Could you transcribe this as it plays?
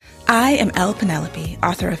I am Elle Penelope,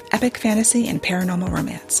 author of epic fantasy and paranormal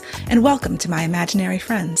romance, and welcome to My Imaginary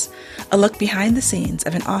Friends, a look behind the scenes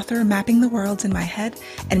of an author mapping the worlds in my head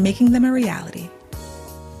and making them a reality.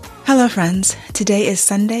 Hello friends, today is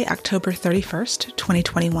Sunday, October 31st,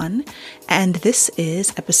 2021, and this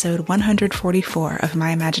is episode 144 of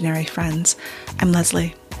My Imaginary Friends. I'm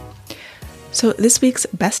Leslie. So this week's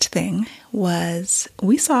best thing was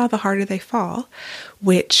we saw The Harder They Fall,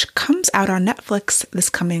 which comes out on Netflix this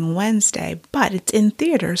coming Wednesday, but it's in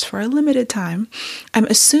theaters for a limited time. I'm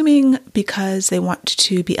assuming because they want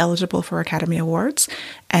to be eligible for Academy Awards,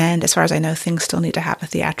 and as far as I know, things still need to have a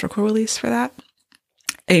theatrical release for that,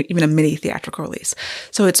 even a mini theatrical release.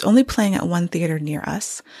 So it's only playing at one theater near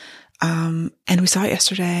us. And we saw it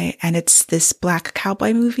yesterday, and it's this black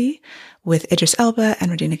cowboy movie with Idris Elba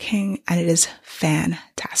and Regina King, and it is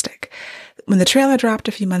fantastic. When the trailer dropped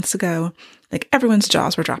a few months ago, like everyone's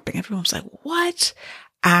jaws were dropping. Everyone was like, what?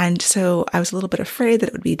 And so I was a little bit afraid that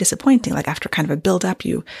it would be disappointing. Like after kind of a build up,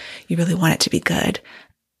 you really want it to be good.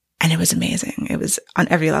 And it was amazing. It was on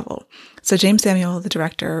every level. So James Samuel, the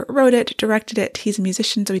director, wrote it, directed it. He's a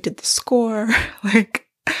musician, so he did the score.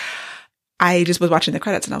 I just was watching the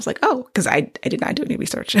credits and I was like, oh, because I did not do any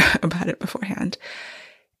research about it beforehand.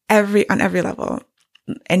 On every level.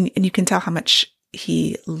 And you can tell how much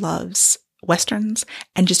he loves Westerns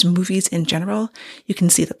and just movies in general. You can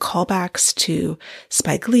see the callbacks to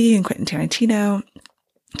Spike Lee and Quentin Tarantino.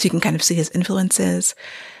 So you can kind of see his influences.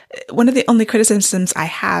 One of the only criticisms I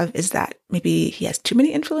have is that maybe he has too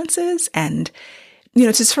many influences, and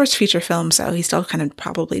it's his first feature film, so he's still kind of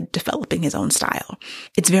probably developing his own style.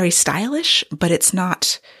 It's very stylish, but it's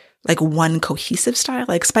not like one cohesive style.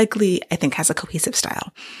 Like Spike Lee, I think, has a cohesive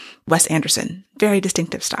style. Wes Anderson, very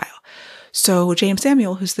distinctive style. So James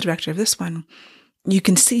Samuel, who's the director of this one, you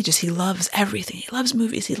can see just he loves everything. He loves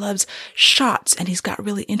movies. He loves shots, and he's got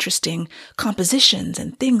really interesting compositions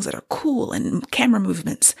and things that are cool and camera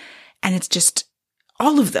movements. And it's just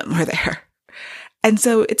all of them are there. And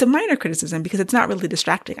so it's a minor criticism because it's not really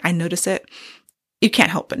distracting. I notice it. You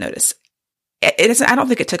can't help but notice. I don't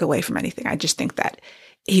think it took away from anything. I just think that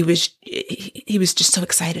he was just so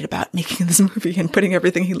excited about making this movie and putting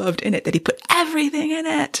everything he loved in it that he put everything in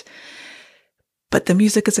it. But the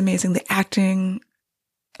music is amazing. The acting,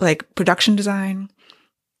 like production design,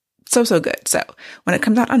 so good. So when it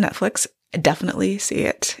comes out on Netflix, definitely see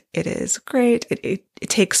it. It is great. It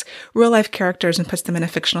takes real life characters and puts them in a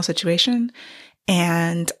fictional situation.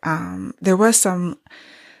 And there was some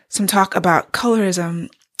talk about colorism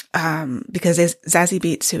because Zazie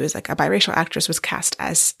Beetz, who is like a biracial actress, was cast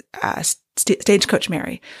as Stagecoach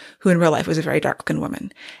Mary, who in real life was a very dark-skinned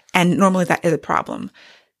woman. And normally that is a problem.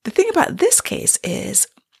 The thing about this case is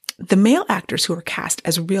the male actors who were cast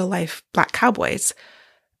as real-life black cowboys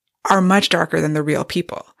are much darker than the real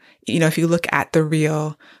people. If you look at the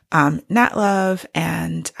real Nat Love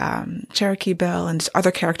and Cherokee Bill and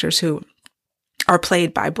other characters who are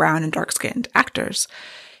played by brown and dark-skinned actors.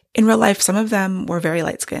 In real life, some of them were very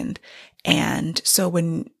light-skinned. And so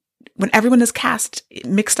when everyone is cast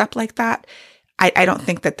mixed up like that, I don't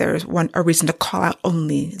think that there's a reason to call out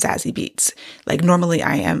only Zazie Beetz. Like normally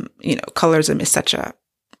I am, colorism is such a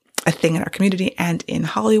thing in our community and in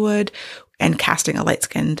Hollywood, and casting a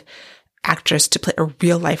light-skinned actress to play a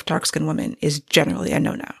real-life dark-skinned woman is generally a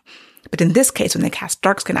no-no. But in this case, when they cast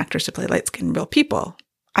dark-skinned actors to play light-skinned real people,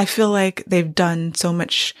 I feel like they've done so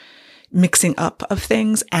much mixing up of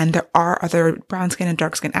things, and there are other brown-skinned and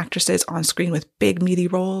dark-skinned actresses on screen with big, meaty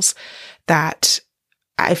roles that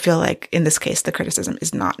I feel like in this case, the criticism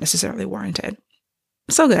is not necessarily warranted.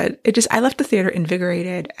 So good. I left the theater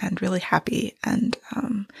invigorated and really happy and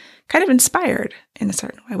kind of inspired in a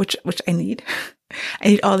certain way, which I need. I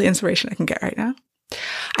need all the inspiration I can get right now.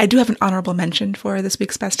 I do have an honorable mention for this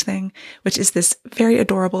week's best thing, which is this very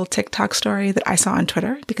adorable TikTok story that I saw on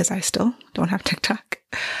Twitter, because I still don't have TikTok,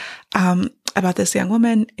 about this young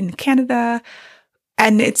woman in Canada.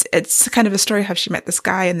 And it's kind of a story of how she met this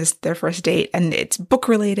guy and their first date, and it's book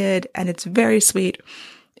related and it's very sweet.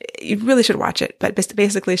 You really should watch it. But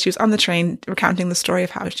basically, she was on the train recounting the story of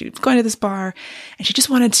how she was going to this bar and she just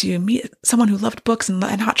wanted to meet someone who loved books and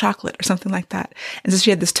hot chocolate or something like that. And so she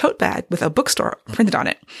had this tote bag with a bookstore printed on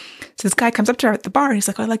it. So this guy comes up to her at the bar and he's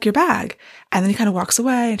like, oh, I like your bag. And then he kind of walks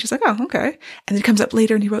away and she's like, oh, okay. And then he comes up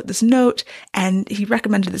later and he wrote this note and he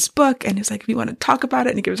recommended this book. And he's like, if you want to talk about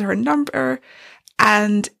it, and he gives her a number.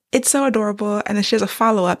 And it's so adorable. And then she has a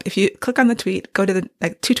follow-up. If you click on the tweet, go to the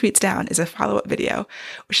 2 tweets down is a follow-up video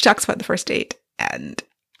where she talks about the first date. And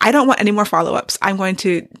I don't want any more follow-ups. I'm going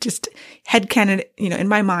to just headcanon, in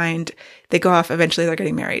my mind, they go off, eventually they're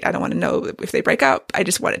getting married. I don't want to know if they break up. I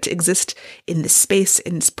just want it to exist in this space,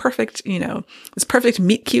 in this perfect, this perfect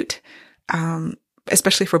meet cute,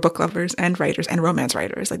 especially for book lovers and writers and romance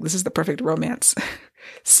writers. Like, this is the perfect romance,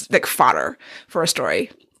 like, fodder for a story.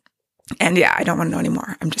 And yeah, I don't want to know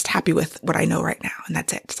anymore. I'm just happy with what I know right now, and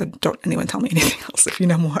that's it. So don't anyone tell me anything else if you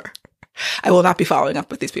know more. I will not be following up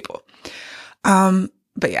with these people.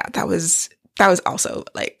 But yeah, that was also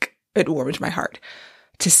like, it warmed my heart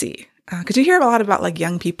to see. Cause you hear a lot about like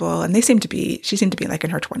young people, and she seemed to be like in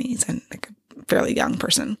her 20s and like a fairly young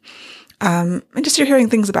person. And just you're hearing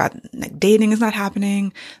things about like dating is not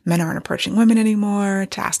happening. Men aren't approaching women anymore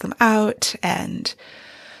to ask them out. And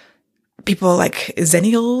people like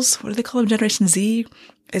Zennials, what do they call them? Generation Z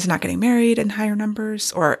is not getting married in higher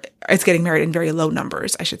numbers, or it's getting married in very low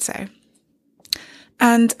numbers, I should say.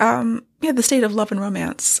 And, the state of love and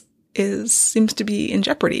romance seems to be in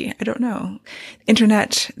jeopardy. I don't know.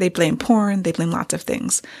 Internet, they blame porn, they blame lots of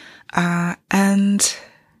things. And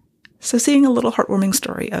so seeing a little heartwarming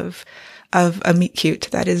story of a meet cute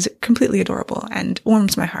that is completely adorable and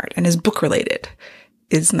warms my heart and is book related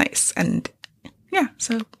is nice. And yeah,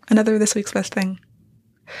 so another this week's best thing.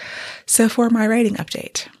 So for my writing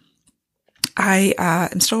update, I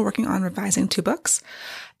am still working on revising 2 books.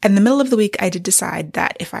 In the middle of the week, I did decide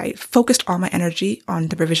that if I focused all my energy on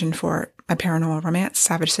the revision for my paranormal romance,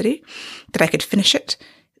 Savage City, that I could finish it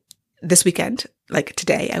this weekend. Like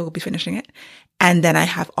today, I will be finishing it. And then I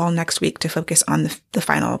have all next week to focus on the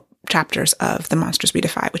final chapters of The Monsters We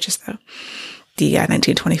Defy, which is the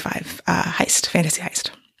 1925 fantasy heist.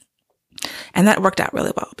 And that worked out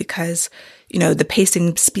really well because, the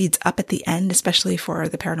pacing speeds up at the end, especially for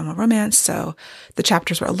the paranormal romance. So the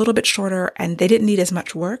chapters were a little bit shorter and they didn't need as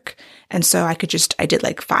much work. And so I did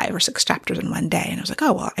like 5 or 6 chapters in one day. And I was like,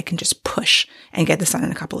 oh, well, I can just push and get this done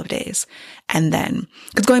in a couple of days. And then,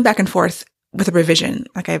 because going back and forth with a revision,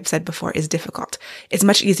 like I've said before, is difficult. It's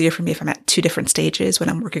much easier for me if I'm at 2 different stages when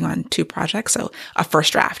I'm working on 2 projects. So a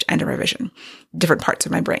first draft and a revision, different parts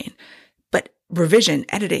of my brain. But revision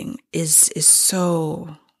editing is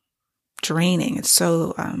so draining. It's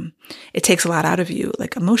so, it takes a lot out of you,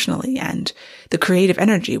 like emotionally, and the creative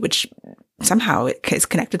energy, which somehow it is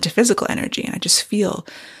connected to physical energy. And I just feel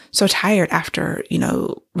so tired after,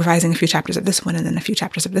 revising a few chapters of this one and then a few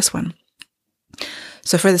chapters of this one.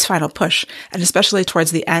 So for this final push, and especially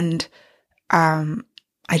towards the end,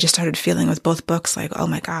 I just started feeling with both books like, oh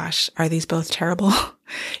my gosh, are these both terrible?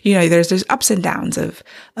 There's ups and downs of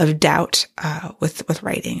doubt, with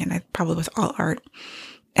writing, and probably with all art.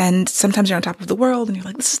 And sometimes you're on top of the world and you're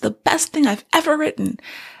like, this is the best thing I've ever written.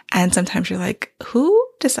 And sometimes you're like, who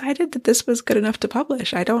decided that this was good enough to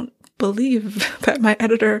publish? I don't believe that my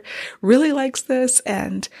editor really likes this.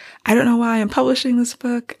 And I don't know why I'm publishing this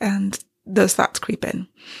book. And those thoughts creep in.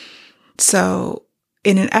 So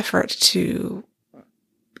in an effort to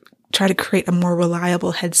try to create a more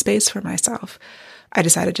reliable headspace for myself, I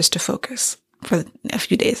decided just to focus for a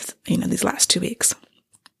few days, these last 2 weeks.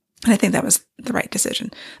 And I think that was the right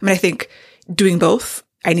decision. I mean, I think doing both,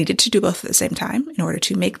 I needed to do both at the same time in order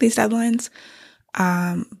to make these deadlines.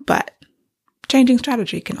 But changing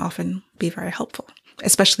strategy can often be very helpful,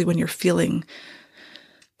 especially when you're feeling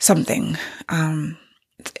something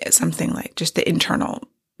like just the internal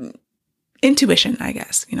intuition, I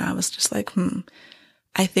guess. I was just like,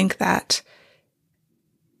 I think that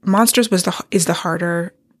Monsters is the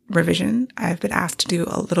harder revision. I've been asked to do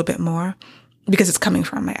a little bit more because it's coming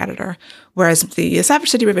from my editor, whereas the Savage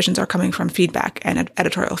City revisions are coming from feedback and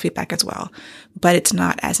editorial feedback as well, but it's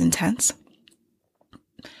not as intense.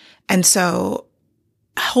 And so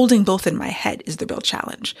holding both in my head is the real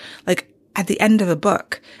challenge. Like at the end of a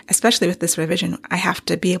book, especially with this revision, I have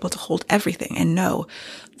to be able to hold everything and know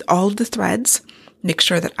all of the threads, make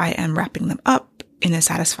sure that I am wrapping them up in a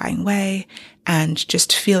satisfying way and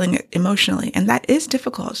just feeling it emotionally. And that is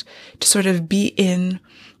difficult to sort of be in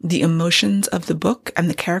the emotions of the book and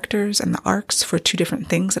the characters and the arcs for 2 different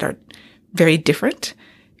things that are very different,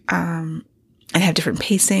 and have different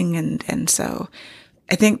pacing. And so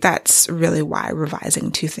I think that's really why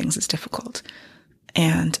revising 2 things is difficult.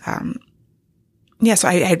 And, so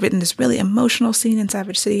I had written this really emotional scene in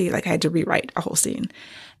Savage City. Like I had to rewrite a whole scene.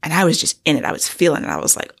 And I was just in it. I was feeling it. I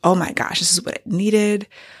was like, oh my gosh, this is what it needed.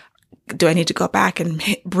 Do I need to go back and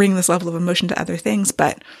bring this level of emotion to other things?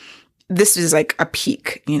 But this is like a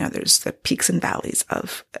peak. There's the peaks and valleys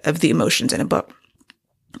of the emotions in a book.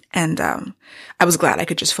 And I was glad I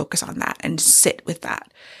could just focus on that and sit with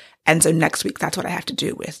that. And so next week, that's what I have to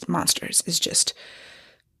do with Monsters, is just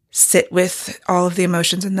sit with all of the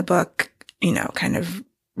emotions in the book, kind of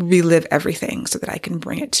relive everything so that I can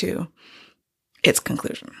bring it to its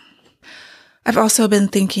conclusion. I've also been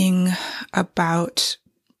thinking about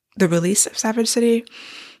the release of Savage City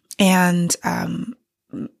and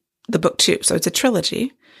the book 2. So it's a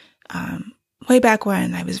trilogy. Way back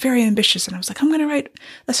when I was very ambitious and I was like, I'm going to write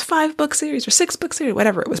this 5-book series or 6-book series,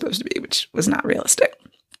 whatever it was supposed to be, which was not realistic.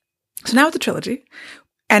 So now it's a trilogy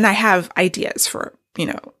and I have ideas for,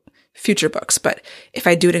 future books. But if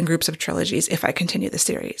I do it in groups of trilogies, if I continue the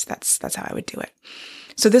series, that's how I would do it.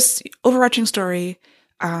 So this overarching story,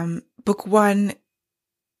 book 1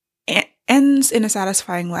 ends in a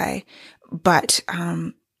satisfying way, but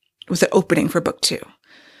was an opening for book 2.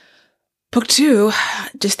 Book 2,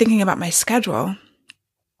 just thinking about my schedule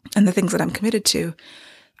and the things that I'm committed to,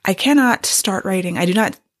 I cannot start writing. I do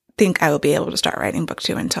not think I will be able to start writing book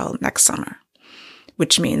 2 until next summer,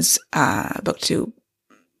 which means book 2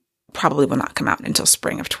 probably will not come out until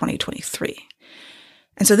spring of 2023.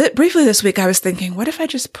 And so briefly this week, I was thinking, what if I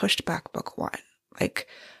just pushed back book 1? Like,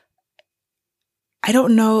 I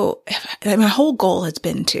don't know. My whole goal has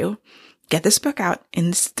been to get this book out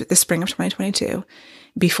in the spring of 2022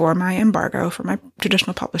 before my embargo for my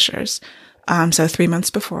traditional publishers. So 3 months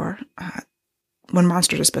before when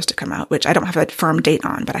Monsters is supposed to come out, which I don't have a firm date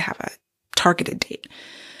on, but I have a targeted date.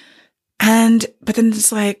 But then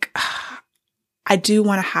it's like, I do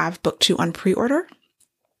want to have book 2 on pre-order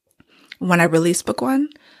when I release book 1,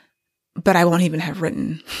 but I won't even have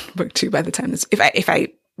written book 2 by the time if I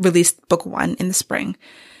released book 1 in the spring,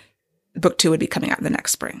 book 2 would be coming out the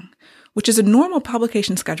next spring, which is a normal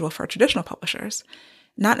publication schedule for traditional publishers.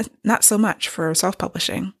 Not so much for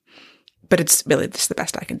self-publishing, but it's really just the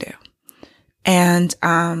best I can do. And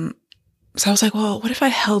so I was like, well, what if I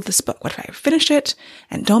held this book? What if I finish it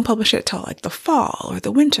and don't publish it till like the fall or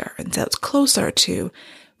the winter until it's closer to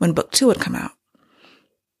when book 2 would come out?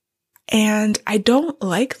 And I don't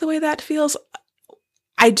like the way that feels.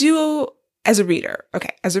 I do as a reader.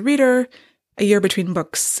 Okay, as a reader, a year between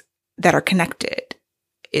books that are connected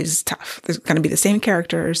is tough. There's going to be the same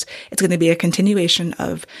characters. It's going to be a continuation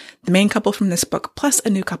of the main couple from this book plus a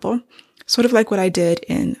new couple, sort of like what I did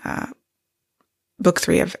in book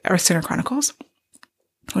 3 of Earthsinner Chronicles,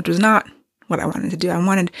 which was not what I wanted to do. I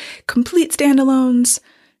wanted complete standalones.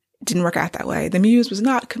 It didn't work out that way. The Muse was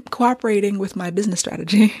not cooperating with my business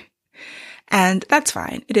strategy. And that's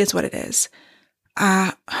fine. It is what it is.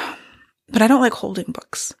 But I don't like holding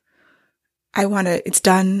books. It's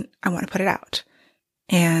done. I want to put it out.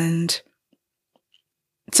 And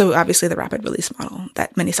so obviously the rapid release model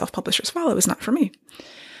that many self-publishers follow is not for me.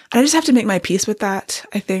 And I just have to make my peace with that.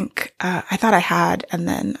 I think, I thought I had, and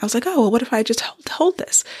then I was like, oh, well, what if I just hold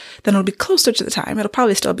this? Then it'll be closer to the time. It'll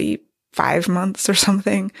probably still be 5 months or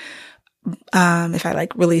something. If I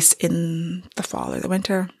release in the fall or the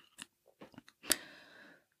winter.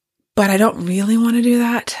 But I don't really want to do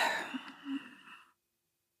that.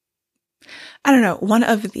 I don't know. One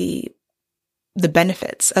of the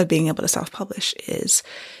benefits of being able to self-publish is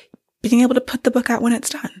being able to put the book out when it's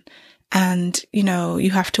done. And, you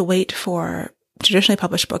have to wait for traditionally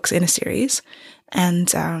published books in a series. And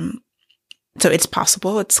so it's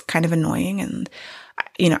possible. It's kind of annoying. And,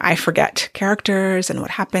 I forget characters and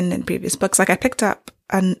what happened in previous books. Like I picked up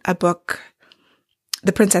a book,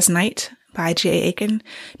 The Princess Knight by G.A. Aiken,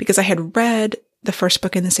 because I had read the first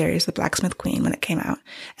book in the series, The Blacksmith Queen, when it came out.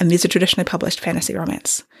 And these are traditionally published fantasy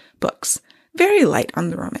romance books. Very light on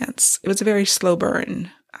the romance. It was a very slow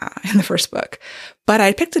burn in the first book. But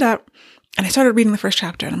I picked it up and I started reading the first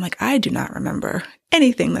chapter and I'm like, I do not remember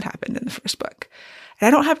anything that happened in the first book. And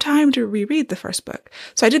I don't have time to reread the first book.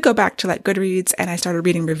 So I did go back to Goodreads and I started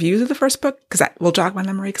reading reviews of the first book because that will jog my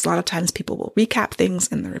memory because a lot of times people will recap things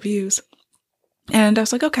in the reviews. And I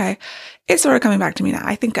was like, okay, it's sort of coming back to me now.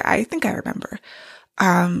 I think I remember.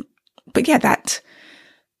 But yeah, that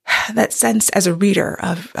sense as a reader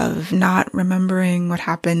of not remembering what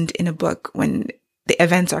happened in a book when the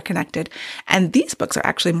events are connected. And these books are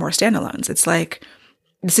actually more standalones. It's like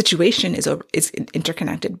the situation is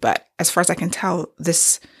interconnected, but as far as I can tell,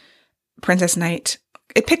 this Princess Knight,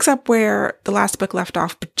 it picks up where the last book left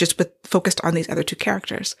off, but just focused on these other 2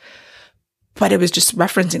 characters. But it was just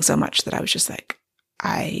referencing so much that I was just like,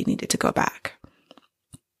 I needed to go back.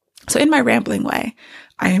 So in my rambling way,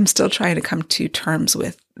 I am still trying to come to terms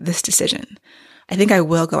with this decision. I think I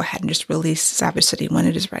will go ahead and just release Savage City when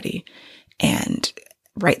it is ready and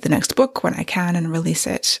write the next book when I can and release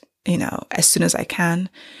it, as soon as I can.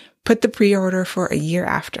 Put the pre-order for a year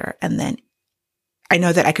after. And then I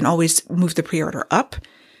know that I can always move the pre-order up,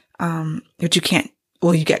 but you can't.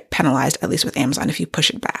 Well, you get penalized, at least with Amazon, if you push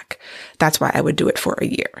it back. That's why I would do it for a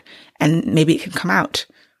year. And maybe it can come out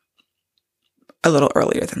a little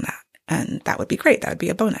earlier than that. And that would be great. That would be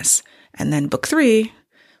a bonus. And then book 3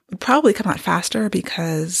 would probably come out faster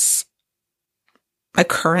because my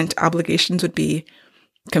current obligations would be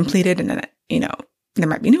completed. And then, there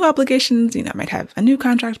might be new obligations, I might have a new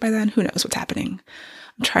contract by then. Who knows what's happening?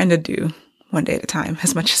 I'm trying to do one day at a time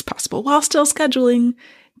as much as possible while still scheduling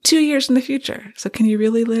 2 years in the future. So can you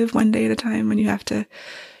really live one day at a time when you have to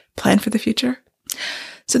plan for the future?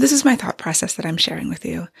 So this is my thought process that I'm sharing with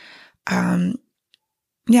you. I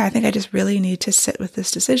think I just really need to sit with this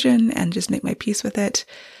decision and just make my peace with it.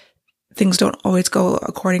 Things don't always go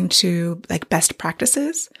according to like best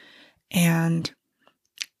practices. And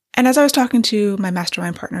as I was talking to my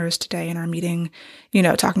mastermind partners today in our meeting,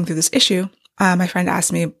 talking through this issue, my friend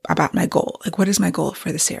asked me about my goal. Like, what is my goal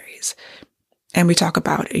for the series? And we talk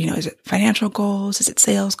about, is it financial goals? Is it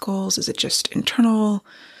sales goals? Is it just internal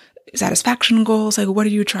satisfaction goals? Like, what are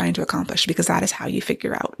you trying to accomplish? Because that is how you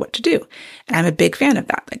figure out what to do. And I'm a big fan of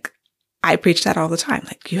that. Like, I preach that all the time.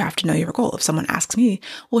 Like, you have to know your goal. If someone asks me,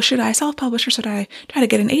 well, should I self-publish or should I try to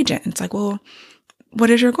get an agent? And it's like, well, what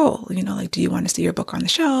is your goal? Do you want to see your book on the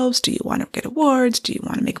shelves? Do you want to get awards? Do you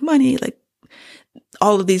want to make money? Like,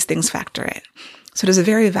 all of these things factor in. So it is a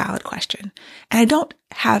very valid question. And I don't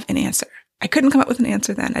have an answer. I couldn't come up with an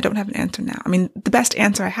answer then. I don't have an answer now. I mean, the best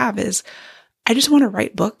answer I have is I just want to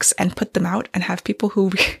write books and put them out and have people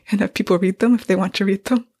read them if they want to read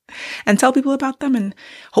them, and tell people about them and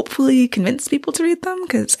hopefully convince people to read them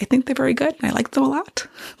because I think they're very good and I like them a lot.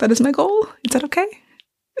 That is my goal. Is that okay?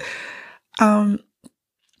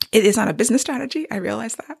 It is not a business strategy. I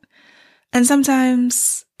realize that. And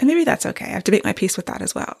sometimes, and maybe that's okay. I have to make my peace with that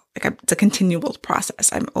as well. Like, it's a continual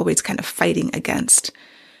process. I'm always kind of fighting against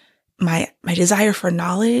my desire for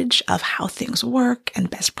knowledge of how things work and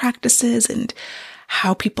best practices and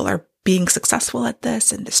how people are being successful at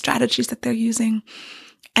this and the strategies that they're using.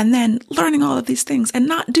 And then learning all of these things and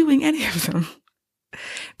not doing any of them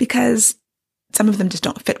because some of them just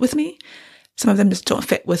don't fit with me. Some of them just don't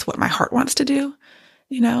fit with what my heart wants to do.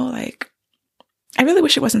 I really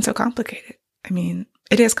wish it wasn't so complicated. I mean,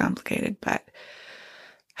 it is complicated, but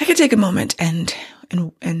I could take a moment and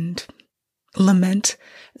lament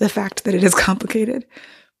the fact that it is complicated.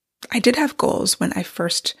 I did have goals when I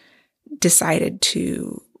first decided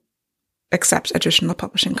to accept a traditional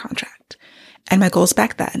publishing contract. And my goals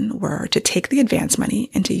back then were to take the advance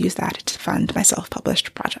money and to use that to fund my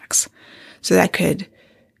self-published projects so that I could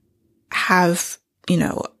have,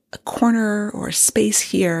 a corner or a space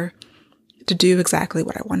here to do exactly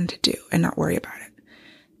what I wanted to do and not worry about it.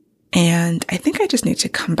 And I think I just need to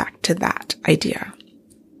come back to that idea.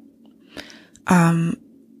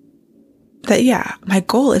 My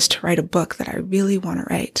goal is to write a book that I really want to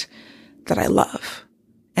write, that I love.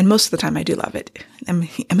 And most of the time I do love it. I'm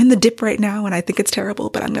in the dip right now and I think it's terrible,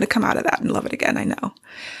 but I'm going to come out of that and love it again. I know.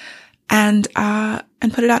 And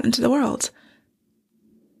put it out into the world.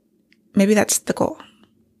 Maybe that's the goal.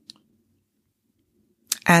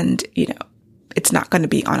 And, it's not going to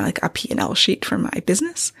be on like a P&L sheet for my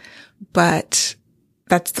business, but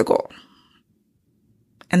that's the goal.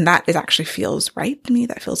 And that actually feels right to me.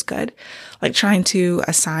 That feels good. Like trying to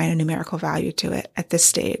assign a numerical value to it at this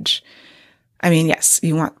stage. I mean, yes,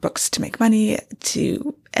 you want books to make money,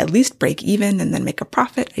 to at least break even and then make a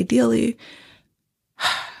profit, ideally.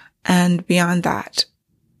 And beyond that,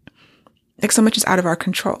 like so much is out of our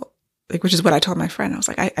control, like, which is what I told my friend. I was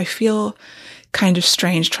like, I feel kind of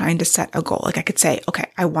strange trying to set a goal. Like I could say, okay,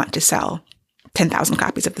 I want to sell 10,000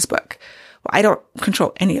 copies of this book. Well, I don't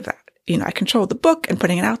control any of that. I control the book and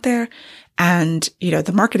putting it out there and,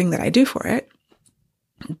 the marketing that I do for it.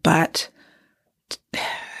 But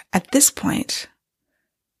at this point,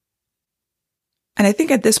 and I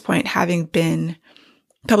think at this point, having been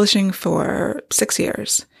publishing for 6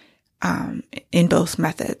 years, in both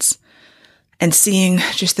methods and seeing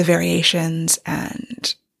just the variations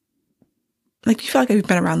and like, you feel like I've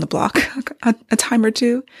been around the block a time or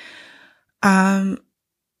two. I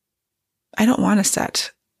don't want to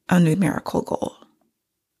set a numerical goal.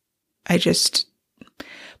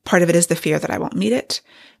 Part of it is the fear that I won't meet it.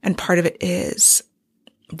 And part of it is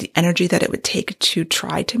the energy that it would take to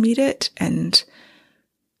try to meet it and,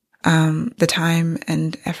 the time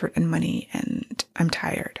and effort and money, and I'm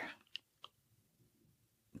tired.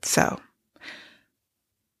 So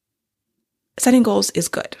setting goals is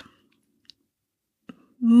good.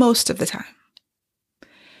 Most of the time.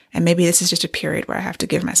 And maybe this is just a period where I have to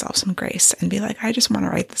give myself some grace and be like, I just want to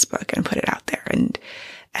write this book and put it out there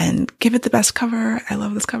and give it the best cover. I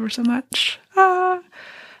love this cover so much.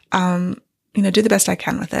 Do the best I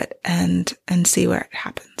can with it and see where it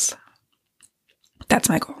happens. That's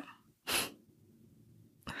my goal.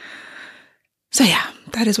 So yeah,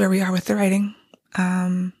 that is where we are with the writing.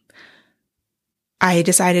 I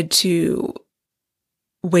decided to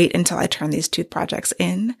wait until I turn these 2 projects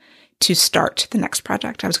in to start the next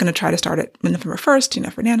project. I was going to try to start it November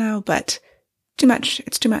 1st, for Nano, but too much.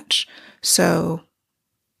 It's too much. So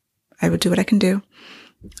I would do what I can do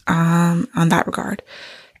on that regard.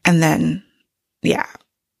 And then,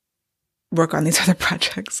 work on these other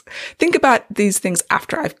projects. Think about these things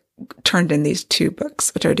after I've turned in these 2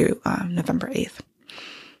 books, which are due November 8th.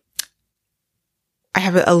 I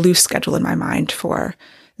have a loose schedule in my mind for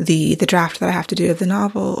the draft that I have to do of the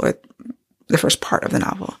novel, or the first part of the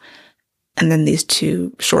novel, and then these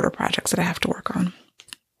 2 shorter projects that I have to work on.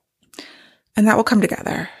 And that will come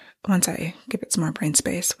together once I give it some more brain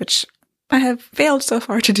space, which I have failed so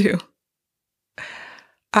far to do.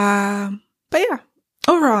 But yeah,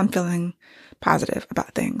 overall, I'm feeling positive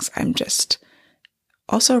about things. I'm just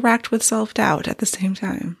also racked with self-doubt at the same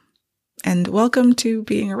time. And welcome to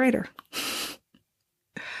being a writer.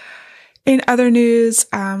 In other news,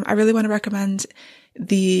 I really want to recommend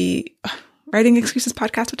the Writing Excuses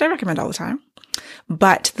podcast, which I recommend all the time.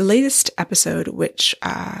 But the latest episode, which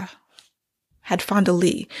had Fonda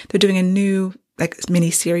Lee, they're doing a new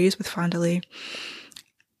mini series with Fonda Lee,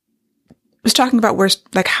 was talking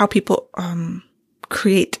about how people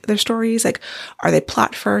create their stories. Are they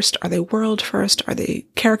plot first? Are they world first? Are they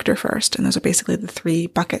character first? And those are basically the 3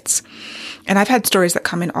 buckets. And I've had stories that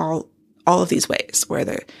come in all of these ways, where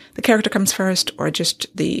the character comes first, or just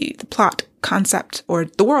the plot concept, or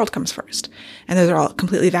the world comes first. And those are all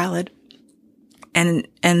completely valid. And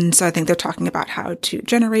so I think they're talking about how to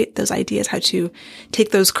generate those ideas, how to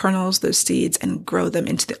take those kernels, those seeds, and grow them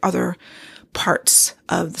into the other parts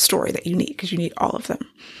of the story that you need, because you need all of them.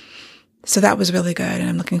 So that was really good, and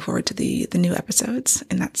I'm looking forward to the new episodes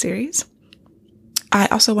in that series. I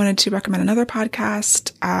also wanted to recommend another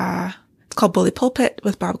podcast. It's called Bully Pulpit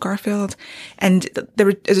with Bob Garfield. And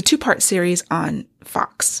there's a 2-part series on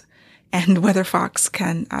Fox, and whether Fox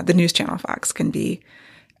can, the news channel Fox, can be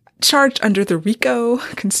charged under the RICO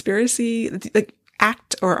conspiracy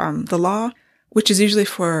act, or the law, which is usually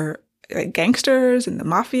for gangsters and the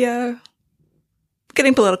mafia.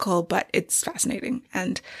 Getting political, but it's fascinating.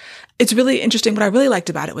 And it's really interesting. What I really liked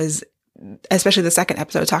about it was, especially the second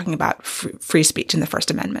episode, talking about free speech and the First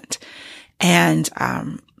Amendment. And,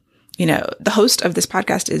 the host of this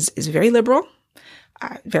podcast is very liberal,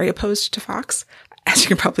 very opposed to Fox, as you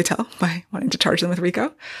can probably tell by wanting to charge them with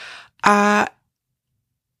RICO. And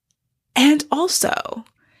also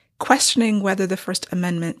questioning whether the First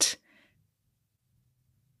Amendment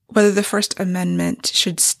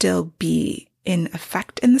should still be in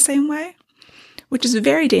effect in the same way, which is a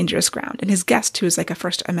very dangerous ground. And his guest, who is a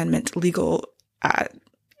First Amendment legal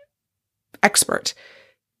expert,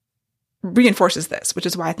 reinforces this, which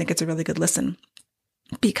is why I think it's a really good listen,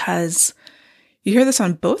 because you hear this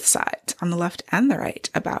on both sides, on the left and the right,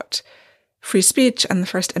 about free speech and the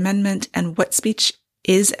First Amendment and what speech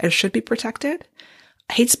is or should be protected.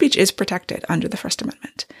 Hate speech is protected under the First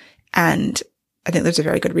Amendment. And I think there's a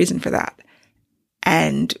very good reason for that.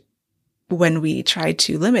 And when we try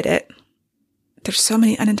to limit it, there's so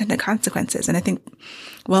many unintended consequences. And I think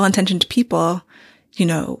well-intentioned people,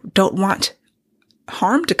 don't want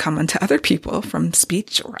harm to come onto other people from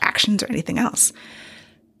speech or actions or anything else.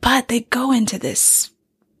 But they go into this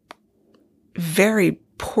very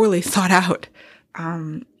poorly thought out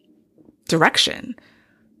direction.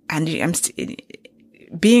 And I'm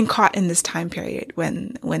being caught in this time period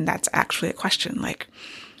when that's actually a question,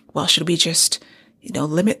 well, should we just,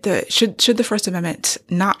 limit should the First Amendment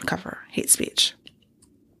not cover hate speech?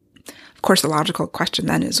 Of course, the logical question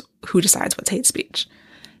then is, who decides what's hate speech?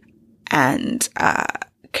 And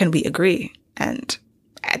can we agree? And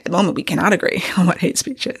at the moment, we cannot agree on what hate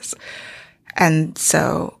speech is. And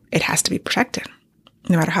so it has to be protected,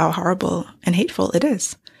 no matter how horrible and hateful it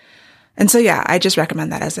is. And so, yeah, I just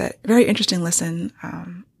recommend that as a very interesting listen.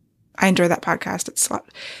 I enjoy that podcast. It's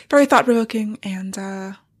very thought-provoking,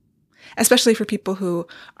 and especially for people who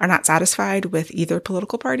are not satisfied with either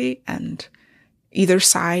political party and either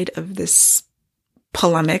side of this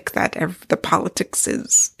polemic that the politics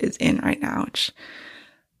is in right now, which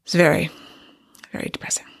is very, very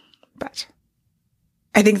depressing. But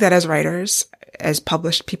I think that as writers, as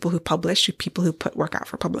people who put work out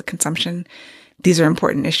for public consumption, these are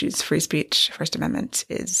important issues. Free speech, First Amendment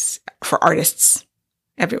is, for artists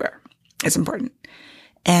everywhere, is important.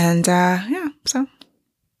 And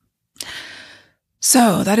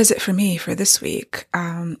so that is it for me for this week.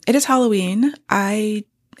 It is Halloween. I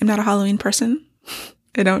am not a Halloween person.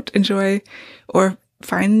 I don't enjoy or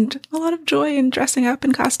find a lot of joy in dressing up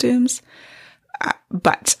in costumes.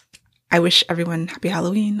 But I wish everyone happy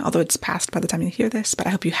Halloween, although it's past by the time you hear this, but I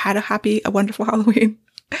hope you had a wonderful Halloween.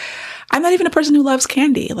 I'm not even a person who loves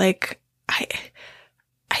candy. Like,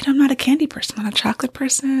 I'm not a candy person. I'm not a chocolate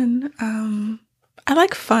person. I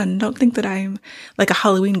like fun. Don't think that I'm like a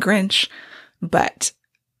Halloween Grinch, but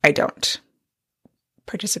I don't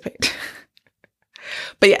participate.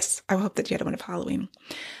 But yes, I hope that you had a wonderful Halloween.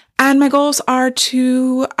 And my goals are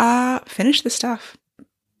to finish this stuff.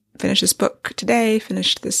 Finish this book today,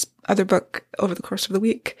 finish this other book over the course of the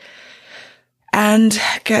week, and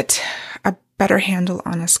get a better handle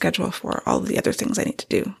on a schedule for all of the other things I need to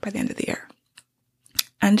do by the end of the year.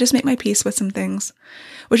 And just make my peace with some things,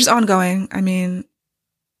 which is ongoing. I mean,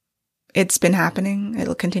 it's been happening.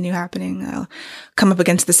 It'll continue happening. I'll come up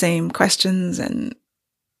against the same questions and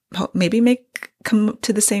maybe come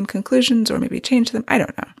to the same conclusions, or maybe change them. I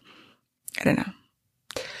don't know.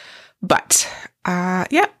 But,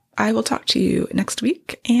 yeah, I will talk to you next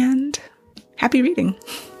week, and happy reading.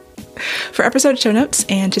 For episode show notes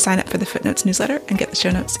and to sign up for the Footnotes newsletter and get the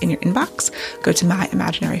show notes in your inbox, go to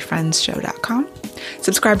myimaginaryfriendshow.com.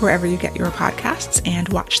 Subscribe wherever you get your podcasts and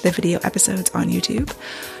watch the video episodes on YouTube.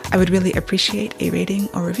 I would really appreciate a rating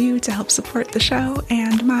or review to help support the show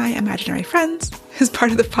and my imaginary friends, who's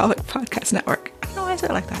part of the Frolic Podcast Network. I don't know why I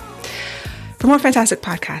said it like that. For more fantastic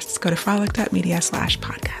podcasts, go to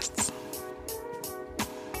frolic.media/podcasts.